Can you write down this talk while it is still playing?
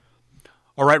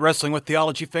All right, Wrestling with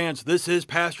Theology fans, this is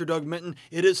Pastor Doug Minton.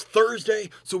 It is Thursday,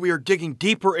 so we are digging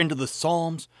deeper into the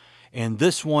Psalms, and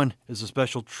this one is a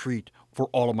special treat for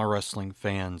all of my wrestling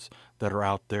fans that are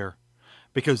out there,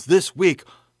 because this week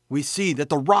we see that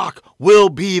The Rock will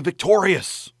be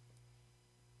victorious.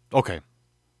 Okay,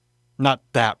 not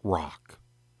that Rock,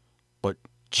 but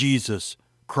Jesus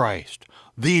Christ,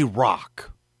 the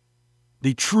Rock,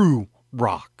 the true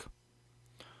Rock.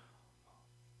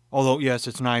 Although, yes,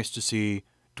 it's nice to see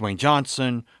Dwayne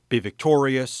Johnson be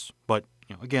victorious, but,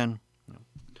 again,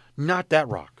 not that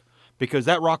Rock, because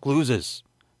that Rock loses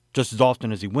just as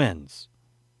often as he wins.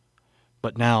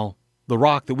 But now, the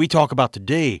Rock that we talk about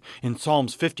today in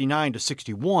Psalms 59 to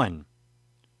 61,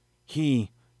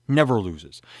 he never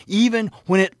loses. Even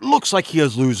when it looks like he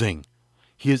is losing,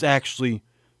 he is actually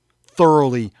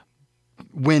thoroughly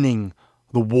winning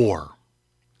the war.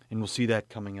 And we'll see that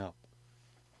coming up.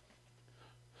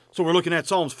 So we're looking at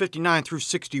Psalms 59 through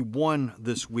 61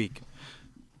 this week.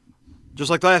 Just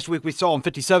like last week, we saw in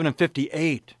 57 and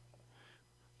 58.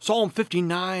 Psalm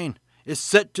 59 is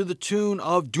set to the tune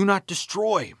of Do Not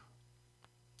Destroy.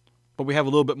 But we have a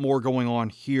little bit more going on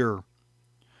here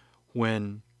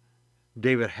when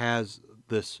David has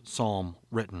this psalm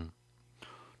written.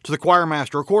 To the choir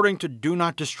master, according to Do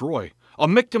Not Destroy, a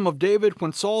Michtam of David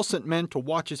when Saul sent men to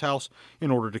watch his house in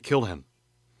order to kill him.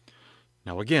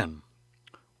 Now again,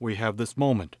 we have this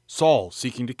moment, Saul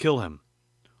seeking to kill him.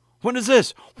 When is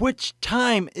this? Which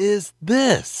time is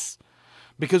this?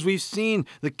 Because we've seen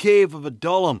the cave of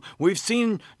Adullam. We've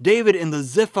seen David in the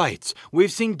Ziphites.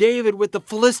 We've seen David with the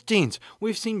Philistines.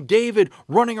 We've seen David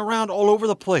running around all over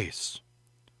the place.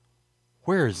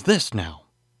 Where is this now?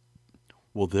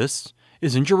 Well, this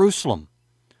is in Jerusalem.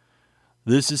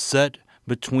 This is set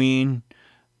between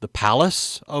the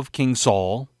palace of King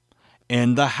Saul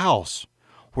and the house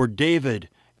where David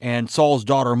and Saul's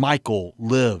daughter Michal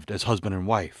lived as husband and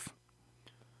wife.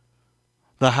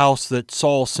 The house that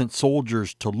Saul sent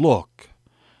soldiers to look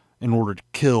in order to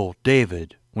kill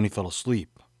David when he fell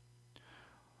asleep.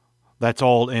 That's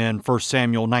all in 1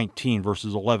 Samuel 19,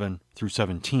 verses 11 through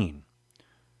 17.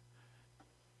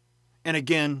 And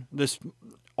again, this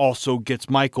also gets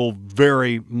Michal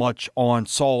very much on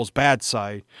Saul's bad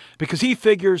side because he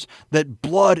figures that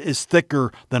blood is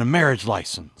thicker than a marriage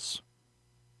license.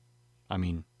 I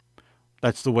mean,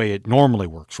 that's the way it normally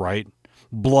works, right?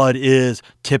 Blood is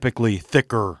typically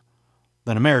thicker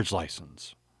than a marriage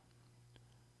license.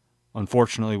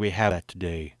 Unfortunately, we have that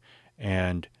today,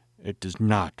 and it does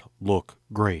not look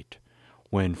great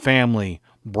when family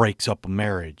breaks up a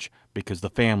marriage because the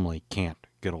family can't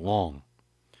get along.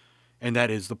 And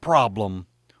that is the problem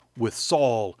with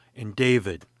Saul and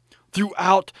David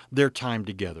throughout their time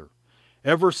together.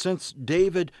 Ever since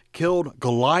David killed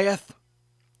Goliath,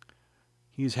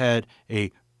 he's had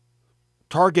a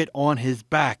target on his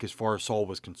back as far as Saul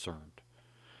was concerned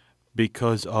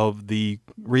because of the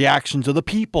reactions of the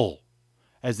people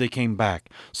as they came back,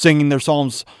 singing their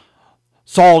psalms.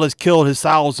 Saul has killed his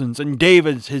thousands and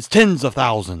David his tens of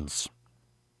thousands.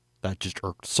 That just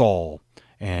irked Saul,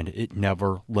 and it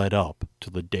never led up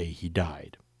to the day he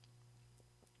died.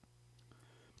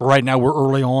 But right now we're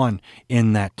early on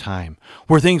in that time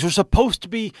where things are supposed to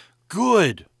be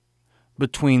good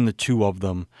between the two of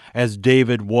them, as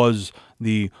David was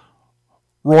the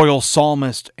royal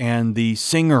psalmist and the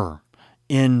singer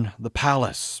in the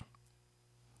palace,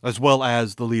 as well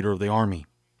as the leader of the army.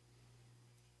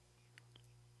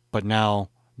 But now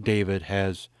David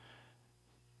has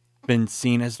been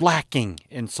seen as lacking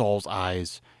in Saul's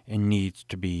eyes and needs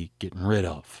to be getting rid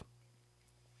of.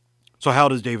 So how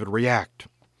does David react?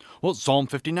 Well, Psalm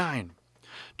 59.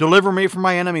 Deliver me from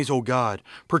my enemies, O God.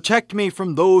 Protect me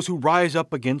from those who rise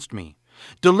up against me.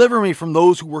 Deliver me from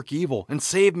those who work evil, and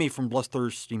save me from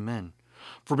bloodthirsty men.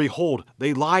 For behold,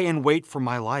 they lie in wait for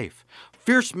my life.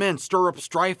 Fierce men stir up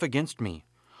strife against me.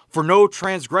 For no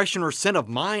transgression or sin of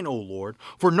mine, O Lord,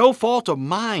 for no fault of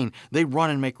mine, they run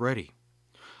and make ready.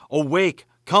 Awake,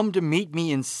 come to meet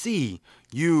me and see,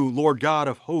 you, Lord God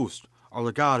of hosts, are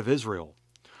the God of Israel.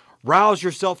 Rouse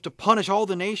yourself to punish all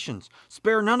the nations.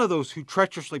 Spare none of those who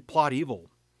treacherously plot evil.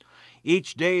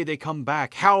 Each day they come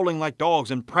back, howling like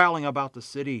dogs and prowling about the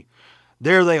city.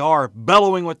 There they are,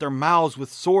 bellowing with their mouths,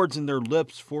 with swords in their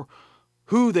lips, for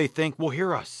who they think will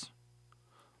hear us.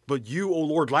 But you, O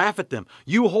Lord, laugh at them.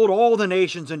 You hold all the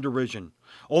nations in derision.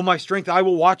 O my strength, I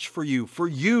will watch for you. For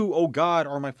you, O God,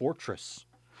 are my fortress.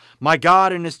 My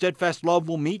God in his steadfast love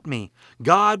will meet me.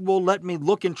 God will let me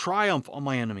look in triumph on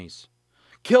my enemies.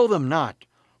 Kill them not,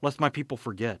 lest my people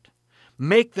forget.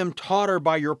 Make them totter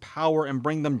by your power and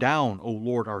bring them down, O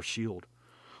Lord, our shield.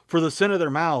 For the sin of their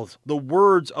mouths, the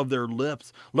words of their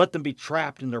lips, let them be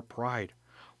trapped in their pride.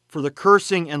 For the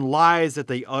cursing and lies that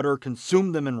they utter,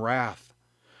 consume them in wrath.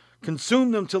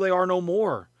 Consume them till they are no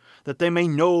more, that they may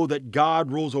know that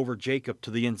God rules over Jacob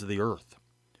to the ends of the earth.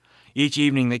 Each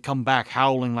evening they come back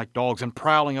howling like dogs and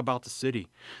prowling about the city.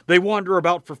 They wander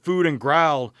about for food and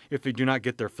growl if they do not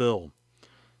get their fill.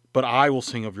 But I will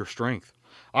sing of your strength.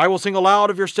 I will sing aloud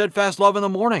of your steadfast love in the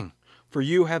morning. For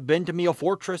you have been to me a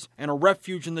fortress and a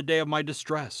refuge in the day of my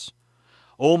distress.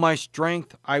 O my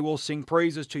strength, I will sing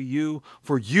praises to you.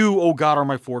 For you, O God, are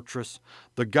my fortress,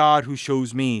 the God who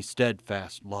shows me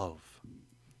steadfast love.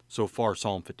 So far,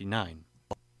 Psalm 59.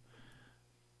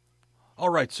 All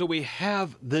right, so we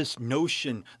have this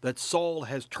notion that Saul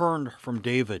has turned from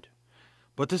David.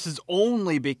 But this is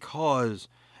only because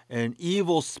an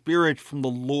evil spirit from the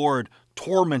Lord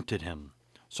tormented him.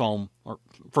 1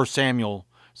 Samuel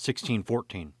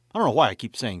 16:14. I don't know why I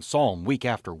keep saying Psalm week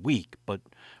after week, but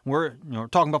we're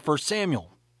talking about 1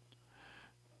 Samuel.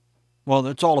 Well,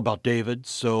 it's all about David,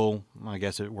 so I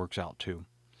guess it works out too.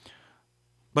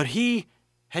 But he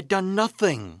had done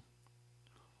nothing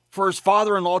for his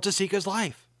father-in-law to seek his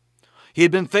life. He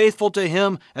had been faithful to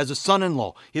him as a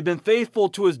son-in-law. He had been faithful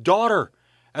to his daughter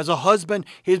as a husband.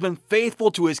 He had been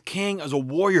faithful to his king as a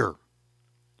warrior.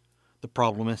 The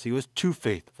problem is he was too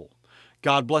faithful.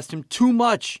 God blessed him too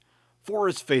much for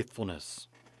his faithfulness.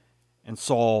 And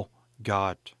Saul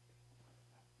got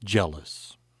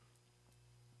jealous.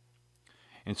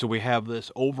 And so we have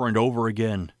this over and over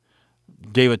again.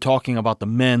 David talking about the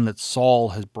men that Saul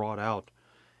has brought out.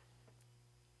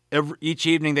 Each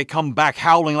evening they come back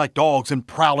howling like dogs and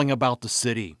prowling about the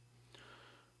city.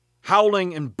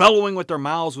 Howling and bellowing with their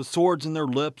mouths with swords in their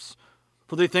lips.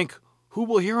 For they think, who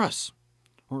will hear us?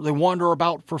 Or they wander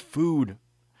about for food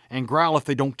and growl if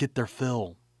they don't get their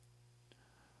fill.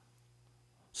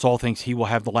 Saul thinks he will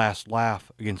have the last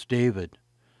laugh against David.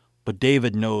 But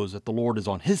David knows that the Lord is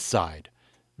on his side,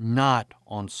 not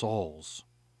on Saul's.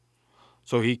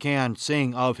 So he can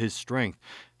sing of his strength.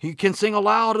 He can sing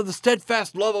aloud of the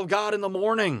steadfast love of God in the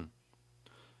morning.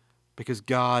 Because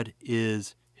God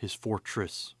is his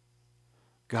fortress.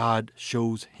 God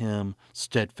shows him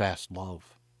steadfast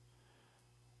love.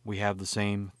 We have the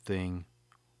same thing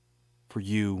for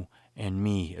you and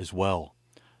me as well.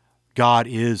 God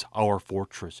is our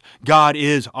fortress. God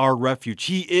is our refuge.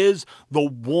 He is the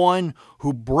one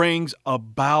who brings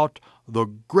about the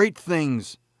great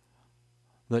things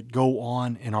that go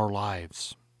on in our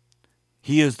lives.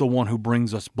 He is the one who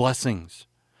brings us blessings.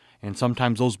 And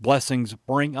sometimes those blessings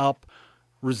bring up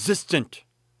resistant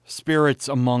spirits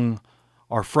among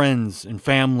our friends and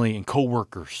family and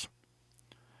co-workers.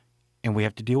 And we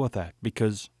have to deal with that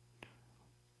because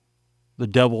the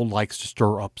devil likes to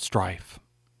stir up strife.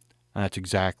 And that's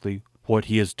exactly what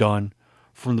he has done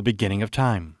from the beginning of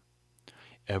time.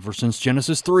 Ever since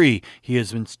Genesis 3, he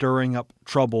has been stirring up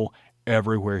trouble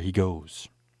everywhere he goes.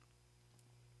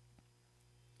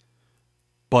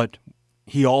 But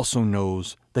he also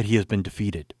knows that he has been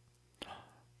defeated.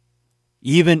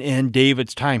 Even in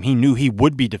David's time, he knew he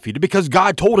would be defeated because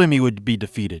God told him he would be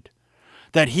defeated.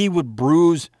 That he would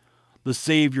bruise the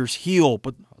Savior's heel,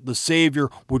 but the Savior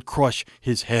would crush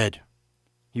his head.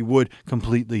 He would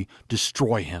completely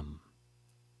destroy him.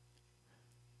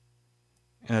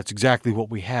 And that's exactly what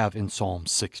we have in Psalm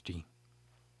 60.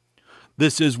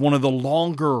 This is one of the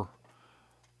longer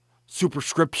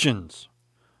superscriptions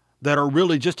that are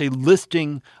really just a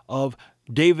listing of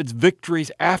David's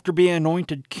victories after being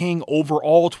anointed king over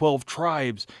all 12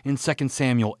 tribes in 2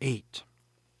 Samuel 8.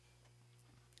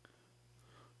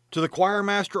 To the choir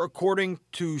master according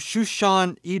to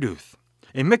Shushan Eduth,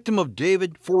 a Michtam of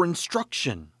David for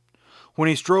instruction, when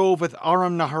he strove with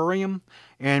Aram Naharaim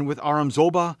and with Aram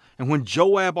Zobah, and when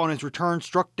Joab on his return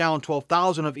struck down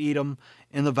 12,000 of Edom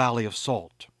in the Valley of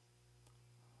Salt.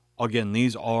 Again,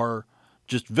 these are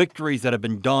just victories that have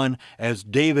been done as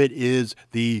David is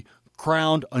the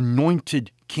crowned,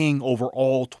 anointed king over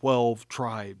all 12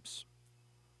 tribes.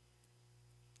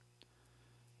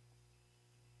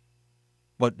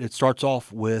 But it starts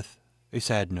off with a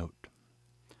sad note.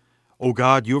 O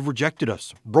God, you have rejected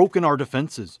us, broken our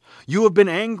defenses. You have been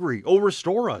angry. O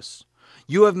restore us.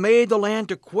 You have made the land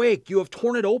to quake. You have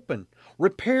torn it open.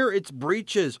 Repair its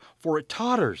breaches, for it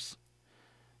totters.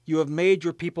 You have made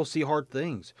your people see hard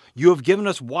things. You have given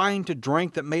us wine to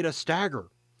drink that made us stagger.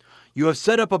 You have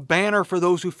set up a banner for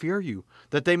those who fear you,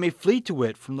 that they may flee to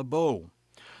it from the bow.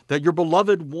 That your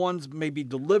beloved ones may be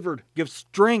delivered. Give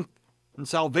strength and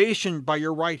salvation by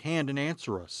your right hand and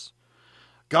answer us.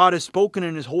 God has spoken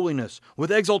in his holiness. With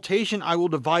exultation I will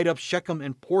divide up Shechem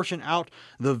and portion out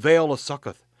the vale of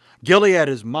Succoth. Gilead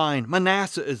is mine,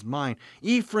 Manasseh is mine,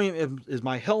 Ephraim is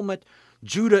my helmet,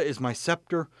 Judah is my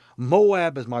scepter,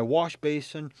 Moab is my wash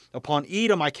basin. Upon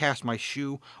Edom I cast my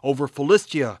shoe, over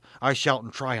Philistia I shout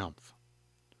in triumph.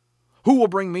 Who will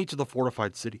bring me to the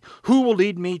fortified city? Who will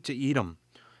lead me to Edom?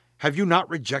 Have you not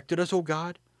rejected us, O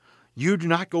God? You do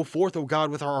not go forth, O God,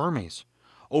 with our armies.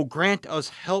 O grant us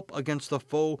help against the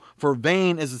foe, for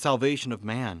vain is the salvation of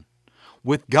man.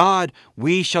 With God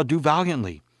we shall do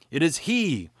valiantly. It is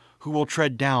He who will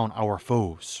tread down our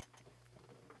foes.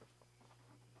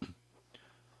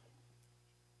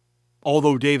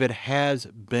 Although David has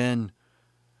been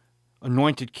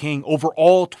anointed king over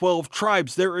all 12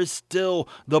 tribes, there is still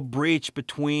the breach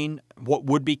between what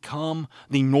would become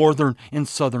the northern and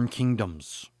southern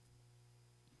kingdoms.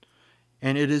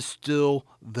 And it is still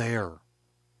there.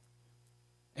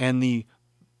 And the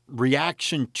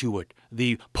reaction to it,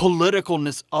 the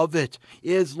politicalness of it,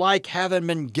 is like having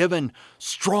been given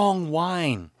strong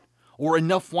wine or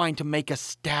enough wine to make us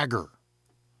stagger,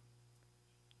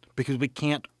 because we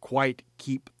can't quite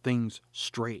keep things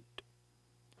straight.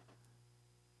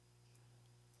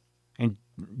 And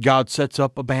God sets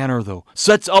up a banner, though,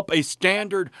 sets up a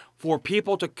standard for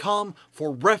people to come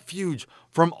for refuge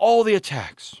from all the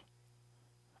attacks.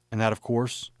 And that, of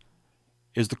course,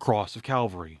 is the cross of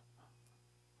Calvary,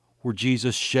 where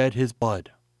Jesus shed His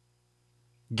blood,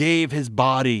 gave His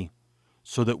body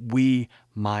so that we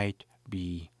might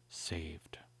be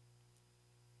saved.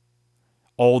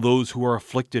 All those who are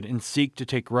afflicted and seek to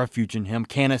take refuge in Him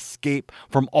can escape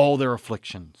from all their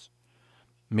afflictions.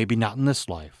 Maybe not in this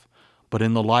life, but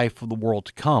in the life of the world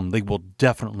to come, they will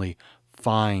definitely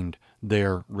find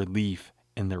their relief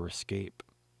and their escape.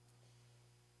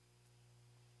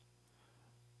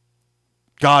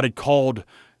 God had called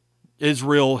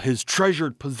Israel His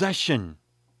treasured possession,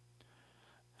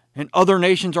 and other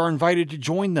nations are invited to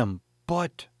join them,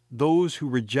 but those who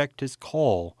reject His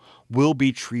call will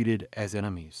be treated as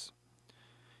enemies.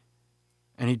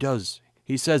 And He does.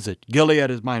 He says it.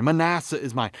 Gilead is mine. Manasseh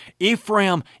is mine.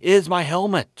 Ephraim is my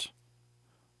helmet.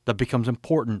 That becomes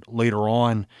important later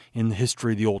on in the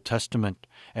history of the Old Testament,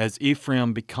 as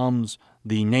Ephraim becomes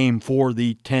the name for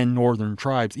the 10 northern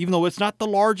tribes, even though it's not the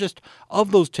largest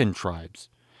of those 10 tribes.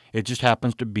 It just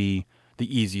happens to be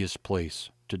the easiest place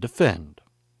to defend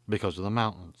because of the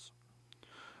mountains.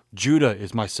 Judah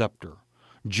is my scepter.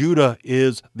 Judah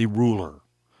is the ruler.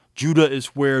 Judah is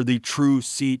where the true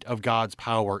seat of God's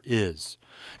power is.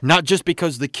 Not just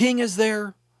because the king is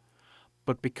there,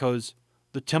 but because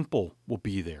the temple will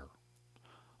be there.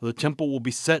 The temple will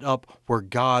be set up where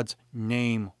God's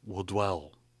name will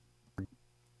dwell.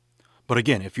 But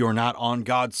again, if you're not on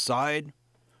God's side,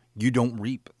 you don't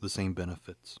reap the same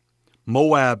benefits.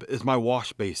 Moab is my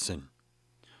wash basin.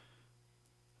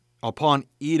 Upon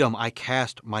Edom I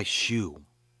cast my shoe.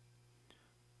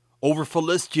 Over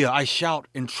Philistia I shout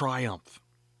in triumph.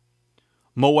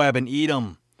 Moab and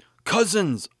Edom,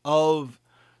 cousins of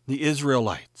the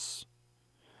Israelites.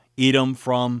 Edom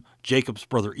from Jacob's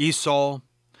brother Esau,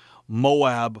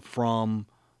 Moab from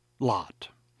Lot.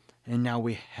 And now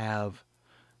we have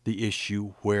the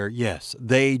issue where, yes,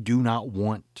 they do not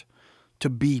want to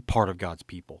be part of God's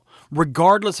people.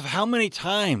 Regardless of how many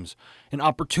times and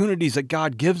opportunities that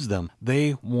God gives them,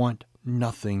 they want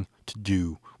nothing to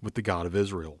do with the God of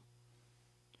Israel.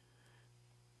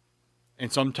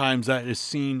 And sometimes that is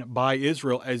seen by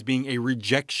Israel as being a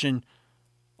rejection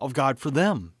of God for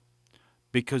them,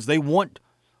 because they want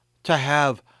to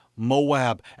have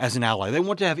Moab as an ally. They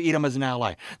want to have Edom as an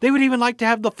ally. They would even like to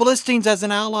have the Philistines as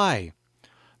an ally,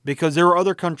 because there are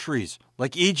other countries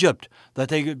like Egypt that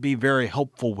they could be very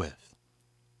helpful with.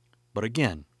 But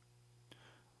again,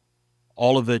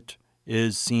 all of it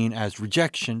is seen as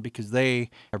rejection because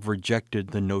they have rejected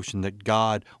the notion that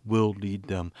God will lead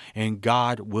them and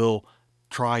God will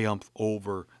triumph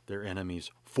over their enemies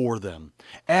for them,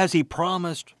 as He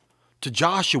promised to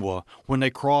Joshua when they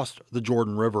crossed the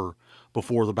Jordan River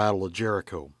before the Battle of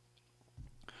Jericho,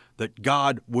 that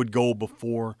God would go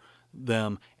before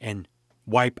them and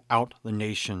wipe out the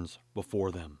nations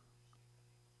before them.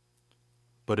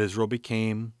 But Israel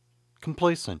became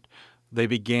complacent. They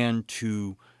began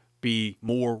to be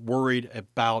more worried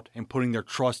about and putting their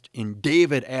trust in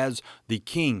David as the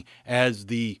king, as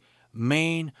the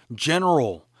main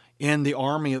general in the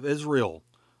army of Israel,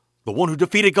 the one who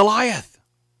defeated Goliath.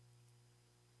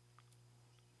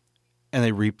 And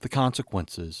they reaped the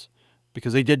consequences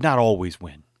because they did not always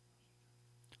win.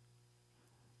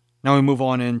 Now we move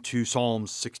on into Psalm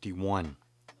 61.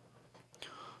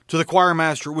 To the choir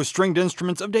master with stringed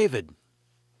instruments of David.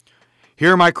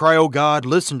 Hear my cry, O God,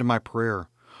 listen to my prayer.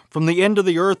 From the end of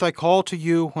the earth I call to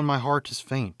you when my heart is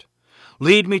faint.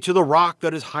 Lead me to the rock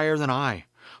that is higher than I,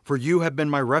 for you have been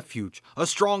my refuge, a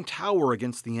strong tower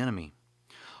against the enemy.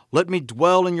 Let me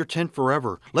dwell in your tent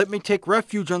forever. Let me take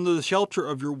refuge under the shelter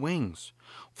of your wings.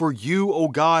 For you, O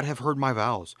God, have heard my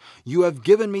vows. You have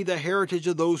given me the heritage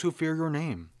of those who fear your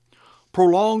name.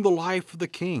 Prolong the life of the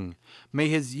king. May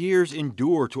his years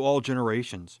endure to all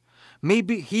generations. May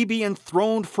he be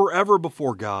enthroned forever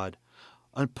before God.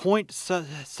 Appoint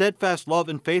steadfast love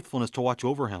and faithfulness to watch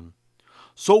over him.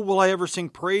 So will I ever sing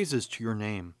praises to your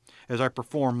name as I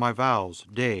perform my vows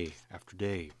day after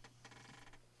day.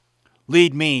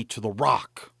 Lead me to the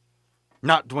rock,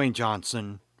 not Dwayne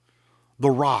Johnson, the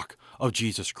rock of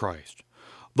Jesus Christ.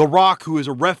 The rock who is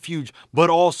a refuge, but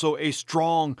also a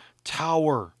strong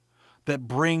tower that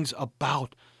brings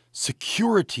about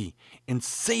security and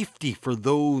safety for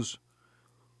those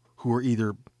who are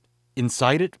either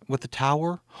inside it with the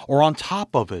tower or on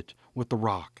top of it with the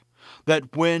rock.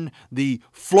 That when the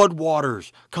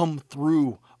floodwaters come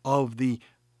through of the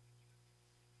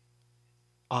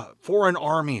foreign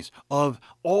armies, of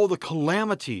all the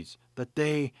calamities, that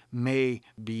they may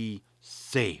be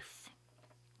safe.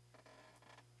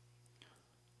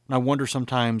 And I wonder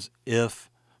sometimes if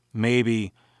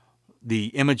maybe the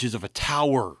images of a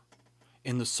tower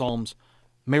in the Psalms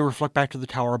may reflect back to the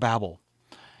Tower of Babel,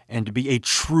 and to be a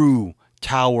true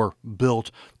tower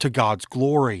built to God's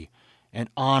glory and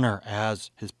honor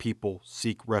as his people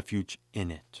seek refuge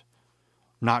in it.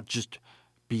 Not just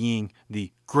being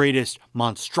the greatest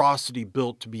monstrosity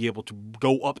built to be able to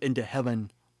go up into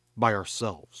heaven by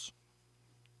ourselves.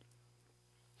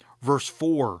 Verse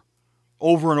 4,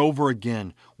 over and over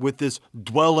again, with this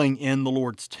dwelling in the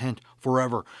Lord's tent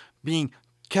forever, being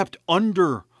kept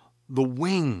under the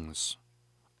wings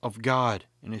of God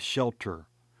in his shelter.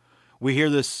 We hear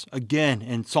this again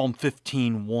in Psalm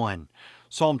 15:1,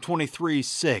 Psalm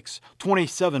 23:6,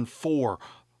 27:4,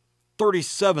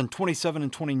 37, 27,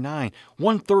 and 29,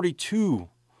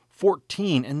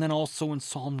 132:14, and then also in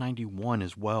Psalm 91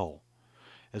 as well,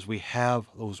 as we have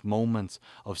those moments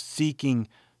of seeking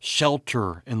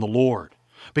shelter in the Lord,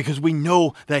 because we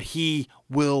know that he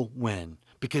will win,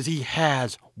 because he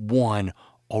has won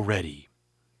already.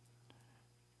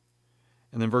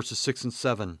 And then verses 6 and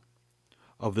 7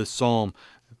 of this psalm,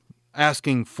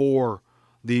 asking for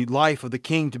the life of the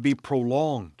king to be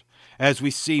prolonged, as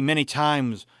we see many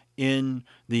times in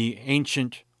the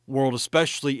ancient world,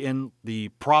 especially in the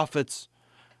prophets,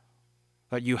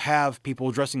 that you have people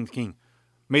addressing the king.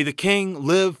 May the king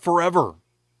live forever,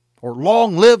 or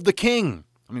long live the king.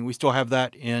 I mean, we still have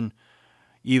that in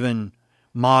even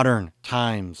modern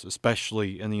times,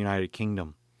 especially in the United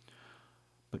Kingdom.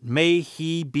 But may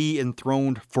he be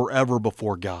enthroned forever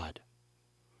before God.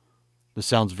 This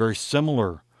sounds very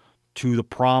similar to the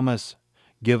promise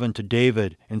given to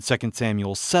David in 2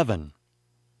 Samuel 7,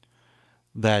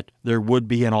 that there would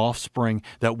be an offspring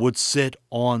that would sit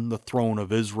on the throne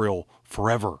of Israel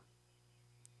forever.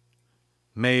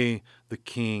 May the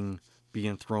king be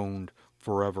enthroned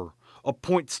forever.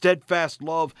 Appoint steadfast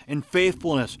love and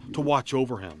faithfulness to watch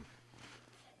over him.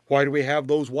 Why do we have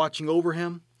those watching over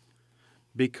him?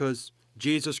 Because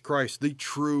Jesus Christ, the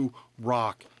true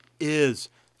rock, is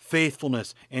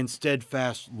faithfulness and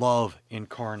steadfast love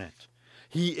incarnate.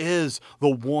 He is the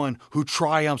one who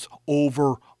triumphs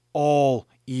over all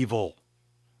evil.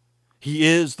 He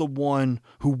is the one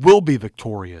who will be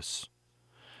victorious.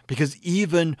 Because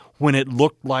even when it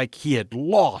looked like he had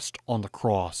lost on the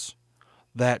cross,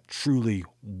 that truly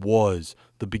was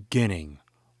the beginning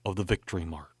of the victory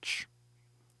march.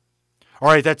 All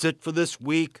right, that's it for this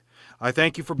week. I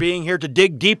thank you for being here to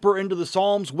dig deeper into the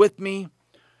Psalms with me,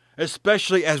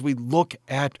 especially as we look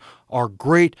at our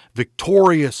great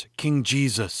victorious King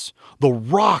Jesus, the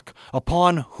rock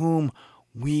upon whom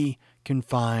we can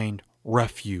find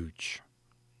refuge,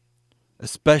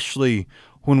 especially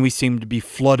when we seem to be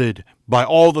flooded by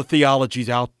all the theologies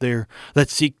out there that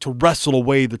seek to wrestle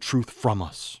away the truth from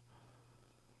us.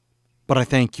 But I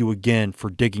thank you again for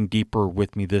digging deeper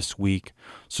with me this week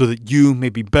so that you may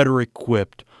be better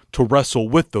equipped to wrestle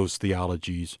with those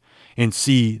theologies and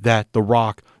see that the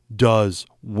rock does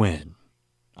win.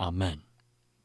 Amen.